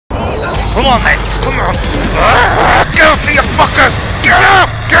Come on, then! Come on! Get off me, you fuckers! Get up!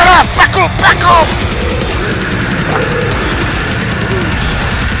 Get up! Back up! Back up!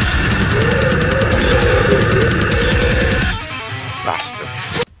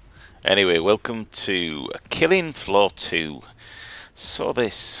 Bastards. Anyway, welcome to Killing Floor 2. Saw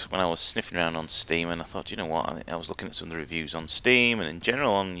this when I was sniffing around on Steam and I thought, you know what, I was looking at some of the reviews on Steam and in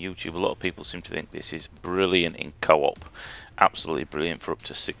general on YouTube. A lot of people seem to think this is brilliant in co-op. Absolutely brilliant for up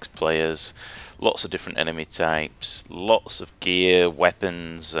to 6 players. Lots of different enemy types, lots of gear,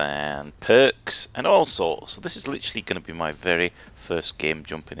 weapons and perks and all sorts. So this is literally going to be my very first game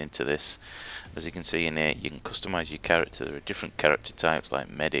jumping into this. As you can see in here, you can customize your character. There are different character types like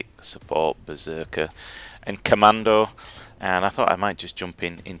Medic, Support, Berserker and Commando. And I thought I might just jump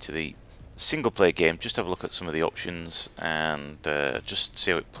into the single player game, just have a look at some of the options and just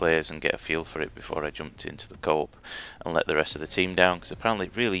see how it plays and get a feel for it before I jumped into the co-op and let the rest of the team down, because apparently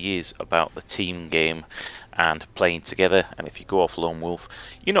it really is about the team game and playing together, and if you go off lone wolf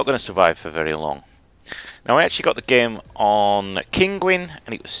you're not going to survive for very long. Now I actually got the game on Kinguin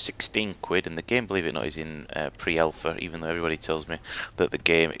and it was 16 quid, and the game, believe it or not, is in pre-alpha, even though everybody tells me that the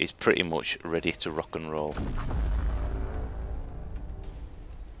game is pretty much ready to rock and roll.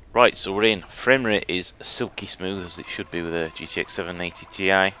 Right, so we're in. Frame rate is silky smooth as it should be with a GTX 780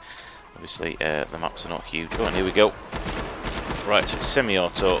 Ti. Obviously the maps are not huge. Oh, and here we go. Right, so it's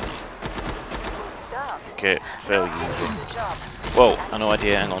semi-auto. Okay, fairly easy. Whoa, I no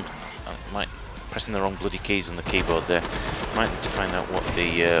idea, hang on. I might pressing the wrong bloody keys on the keyboard there. Might need to find out what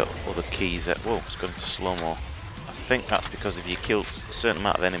the other keys are. Whoa, it's gone into slow-mo. I think that's because if you kill a certain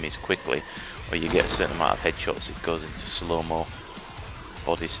amount of enemies quickly, or you get a certain amount of headshots, it goes into slow-mo.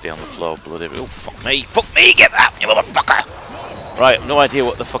 Bodies stay on the floor, blood everywhere. Oh, fuck me! Fuck me! Get that, you motherfucker! Right, no idea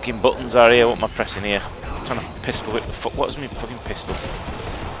what the fucking buttons are here. What am I pressing here? I'm trying to pistol whip the fuck. What was my fucking pistol?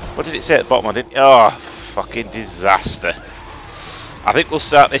 What did it say at the bottom? I didn't. Oh, fucking disaster. I think we'll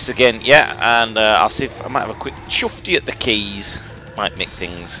start this again, yeah, and I'll see if I might have a quick chuffy at the keys. Might make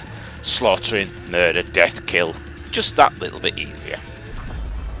things slaughtering, murder, death, kill just that little bit easier.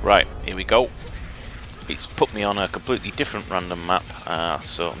 Right, here we go. It's put me on a completely different random map,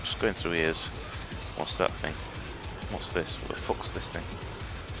 so I'm just going through here. What's that thing? What's this? What the fuck's this thing?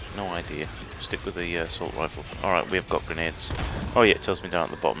 No idea. Stick with the assault rifle. Alright, we have got grenades. Oh yeah, it tells me down at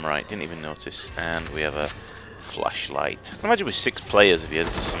the bottom right. Didn't even notice. And we have a flashlight. Imagine with 6 players of you.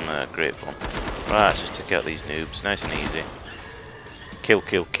 This is some great fun. Right, let's just take out these noobs. Nice and easy. Kill,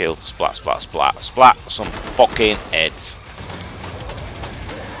 kill, kill. Splat, splat, splat. Splat some fucking heads.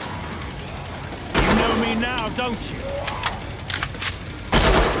 Me now, don't you? Start.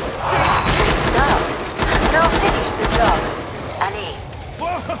 Now finish the job. Allez.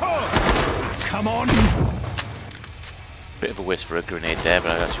 Whoa! Come on! Bit of a waste for a grenade there,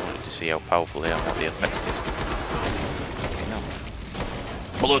 but I actually wanted to see how powerful they are and what the effect is.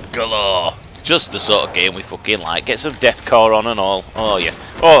 Blood galore! Just the sort of game we fucking like. Get some deathcore on and all. Oh yeah.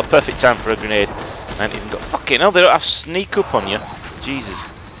 Oh, perfect time for a grenade. I ain't even got fucking hell, they don't have sneak up on you. Jesus.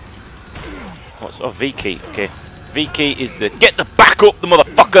 What's V key? Okay, V key is the get the back up, the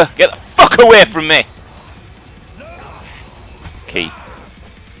motherfucker. Get the fuck away from me. Key.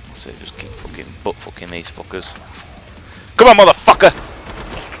 So just keep fucking butt fucking these fuckers. Come on, motherfucker.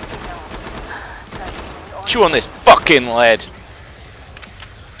 Chew on this fucking lead.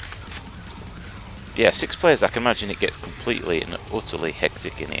 Yeah, 6 players. I can imagine it gets completely and utterly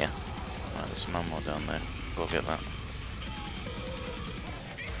hectic in here. Right, there's some ammo down there. Go get that.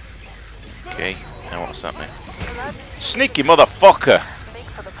 Okay, now what's that mean? Sneaky motherfucker!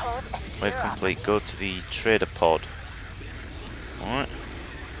 Wave complete, go to the trader pod. Alright.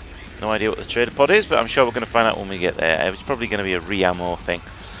 No idea what the trader pod is, but I'm sure we're going to find out when we get there. It's probably going to be a re-ammo thing.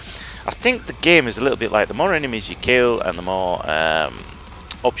 I think the game is a little bit like the more enemies you kill and the more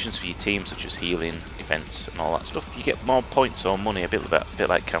options for your team, such as healing, defense and all that stuff, you get more points or money, a bit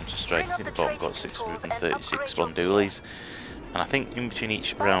like Counter-Strike. I think the bottom got 636 spawn doolies. And I think in between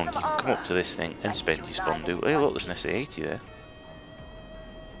each round you can come up to this thing and spend your spawn dooley. Hey look, there's an SA-80 there.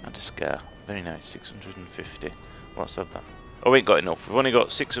 And a scar. Very nice, 650. Let's have that. Oh, we ain't got enough. We've only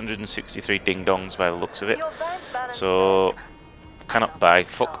got 663 ding-dongs by the looks of it. So, cannot buy,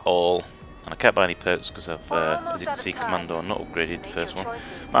 fuck all. And I can't buy any perks because I've, as you can see, Commando not upgraded the first one.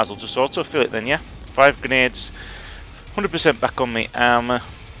 Might as well just auto-fill it then, yeah? 5 grenades, 100% back on me armour.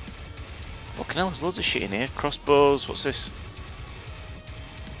 Fucking hell, there's loads of shit in here. Crossbows, what's this?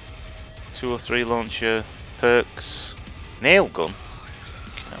 203 launcher, perks, nail gun.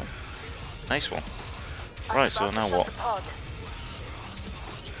 Oh, nice one. Right, so now what?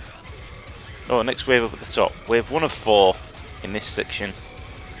 Oh, next wave up at the top. Wave 1 of 4 in this section.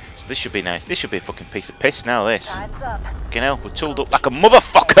 So This should be nice. This should be a fucking piece of piss now, this. Time's up. Fucking hell, we're tooled up like a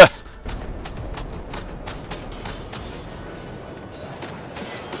motherfucker!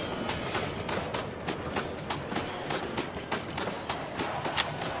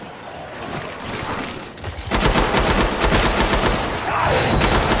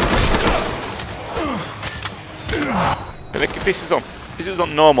 This is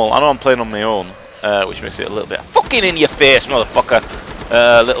on normal. I know I'm playing on my own, which makes it a little bit fucking in your face, motherfucker.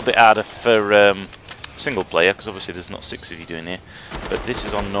 A little bit harder for single player, because obviously there's not 6 of you doing here. But this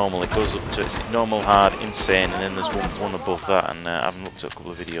is on normal. It goes up to it's normal, hard, insane, and then there's one above that. And I haven't looked at a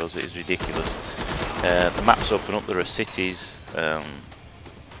couple of videos. It is ridiculous. The maps open up. There are cities,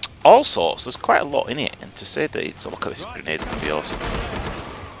 all sorts. There's quite a lot in it. And to say that it's look at this grenade's gonna be awesome.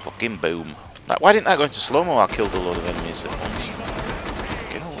 Fucking boom. Like, why didn't that go into slow-mo? I killed a load of enemies at once.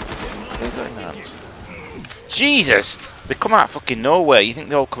 They got in hands. Jesus! They come out of fucking nowhere. You think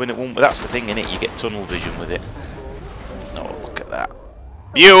they all come in at one, but that's the thing, innit? You get tunnel vision with it. Oh, look at that.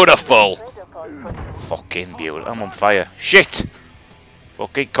 Beautiful! Fucking beautiful. I'm on fire. Shit!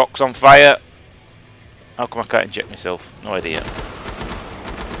 Fucking cock's on fire. How come I can't inject myself? No idea.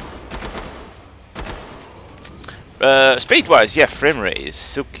 Speed-wise, yeah, frame rate is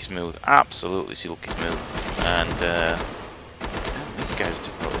silky smooth, absolutely silky smooth, and these guys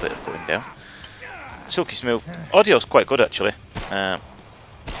took a little bit of putting down. Silky smooth. Audio's quite good actually.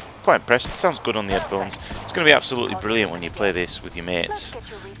 Quite impressed. Sounds good on the headphones. It's going to be absolutely brilliant when you play this with your mates.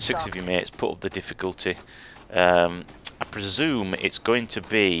 6 of your mates. Put up the difficulty. I presume it's going to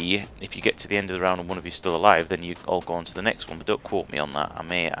be, if you get to the end of the round and one of you is still alive, then you all go on to the next one, but don't quote me on that. I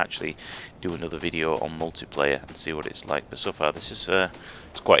may actually do another video on multiplayer and see what it's like, but so far this is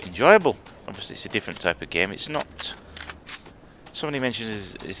it's quite enjoyable. Obviously it's a different type of game. It's not... Somebody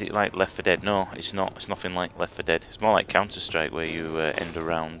mentions, is it like Left 4 Dead? No, it's not. It's nothing like Left 4 Dead. It's more like Counter-Strike, where you end a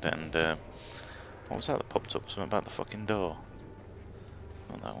round and... what was that popped up? Something about the fucking door.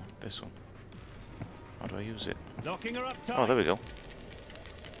 Not that one, this one. How do I use it? Oh, there we go.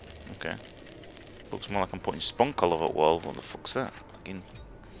 Okay. Looks more like I'm putting spunk all over the wall. What the fuck's that? Fucking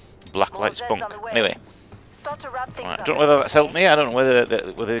blacklight spunk. Anyway. Right, I don't know whether that's helped me. I don't know whether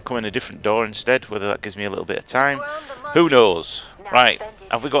they come in a different door instead. Whether that gives me a little bit of time. Who knows? Right.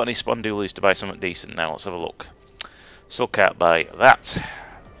 Have we got any spondoolies to buy something decent now? Let's have a look. Still can't buy that.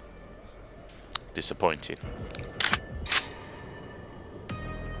 Disappointing.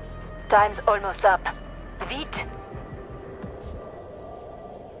 Time's almost up. Vite!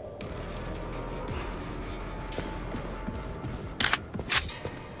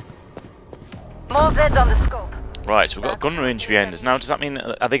 More Zeds on the scope. Right, so we've got a gun range behind us. Now, does that mean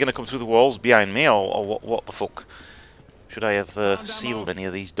that, are they going to come through the walls behind me, or what the fuck? Should I have sealed any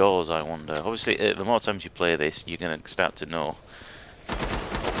of these doors, I wonder? Obviously, the more times you play this, you're going to start to know.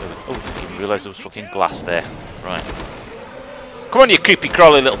 Oh, I didn't even realise there was fucking glass there. Right. Come on, you creepy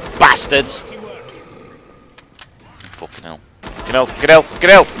crawly little bastards! Fucking hell. Get help, get help, get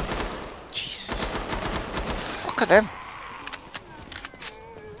help! Jesus. Fuck are them?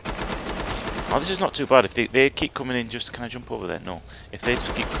 Oh, this is not too bad. If they keep coming in, just can I jump over there? No. If they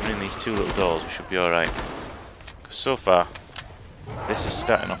just keep coming in these 2 little doors, we should be alright. Because so far, this is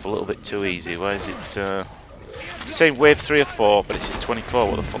starting off a little bit too easy. Why is it, it's saying wave 3 or 4, but it says 24.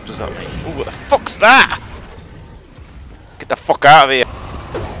 What the fuck does that mean? Ooh, what the fuck's that? Get the fuck out of here.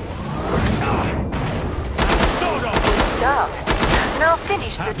 Start. Now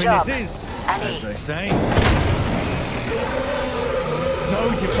finish the job. Annie. As they say.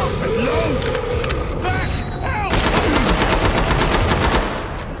 Load, you bastard, load! Back! Help!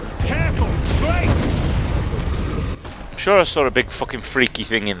 Careful! Break! I'm sure I saw a big fucking freaky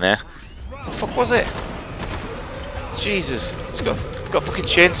thing in there. What the fuck was it? Jesus. It's got a fucking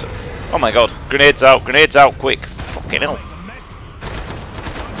chainsaw. Oh my god. Grenades out, quick. Fucking hell.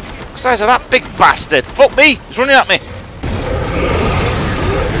 What size of that big bastard? Fuck me! He's running at me!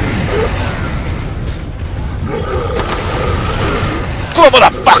 Come on,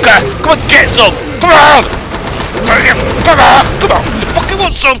 motherfucker! Come on, get some! Come on! Come on! Come on! You fucking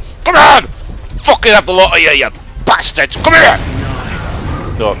want some? Come on! Fucking have the lot of you, you bastards! Come here!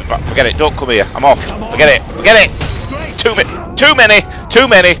 No, forget it. Don't come here. I'm off. Forget it. Forget it! Too many!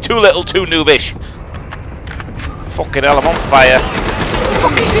 Too little, too noobish. Fucking hell, I'm on fire. What the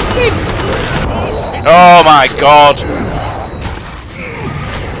fuck is this thing? Oh my god!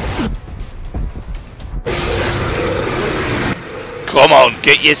 Come on,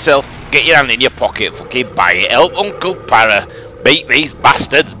 get your hand in your pocket, fucking buy it. Help Uncle Para beat these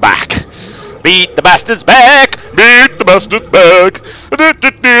bastards back. Beat the bastards back. Beat the bastards back. Beat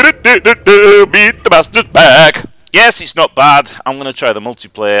the bastards back. Yes, it's not bad. I'm going to try the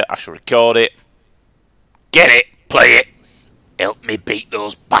multiplayer. I shall record it. Get it, play it. Help me beat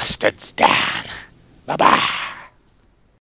those bastards down. Bye-bye.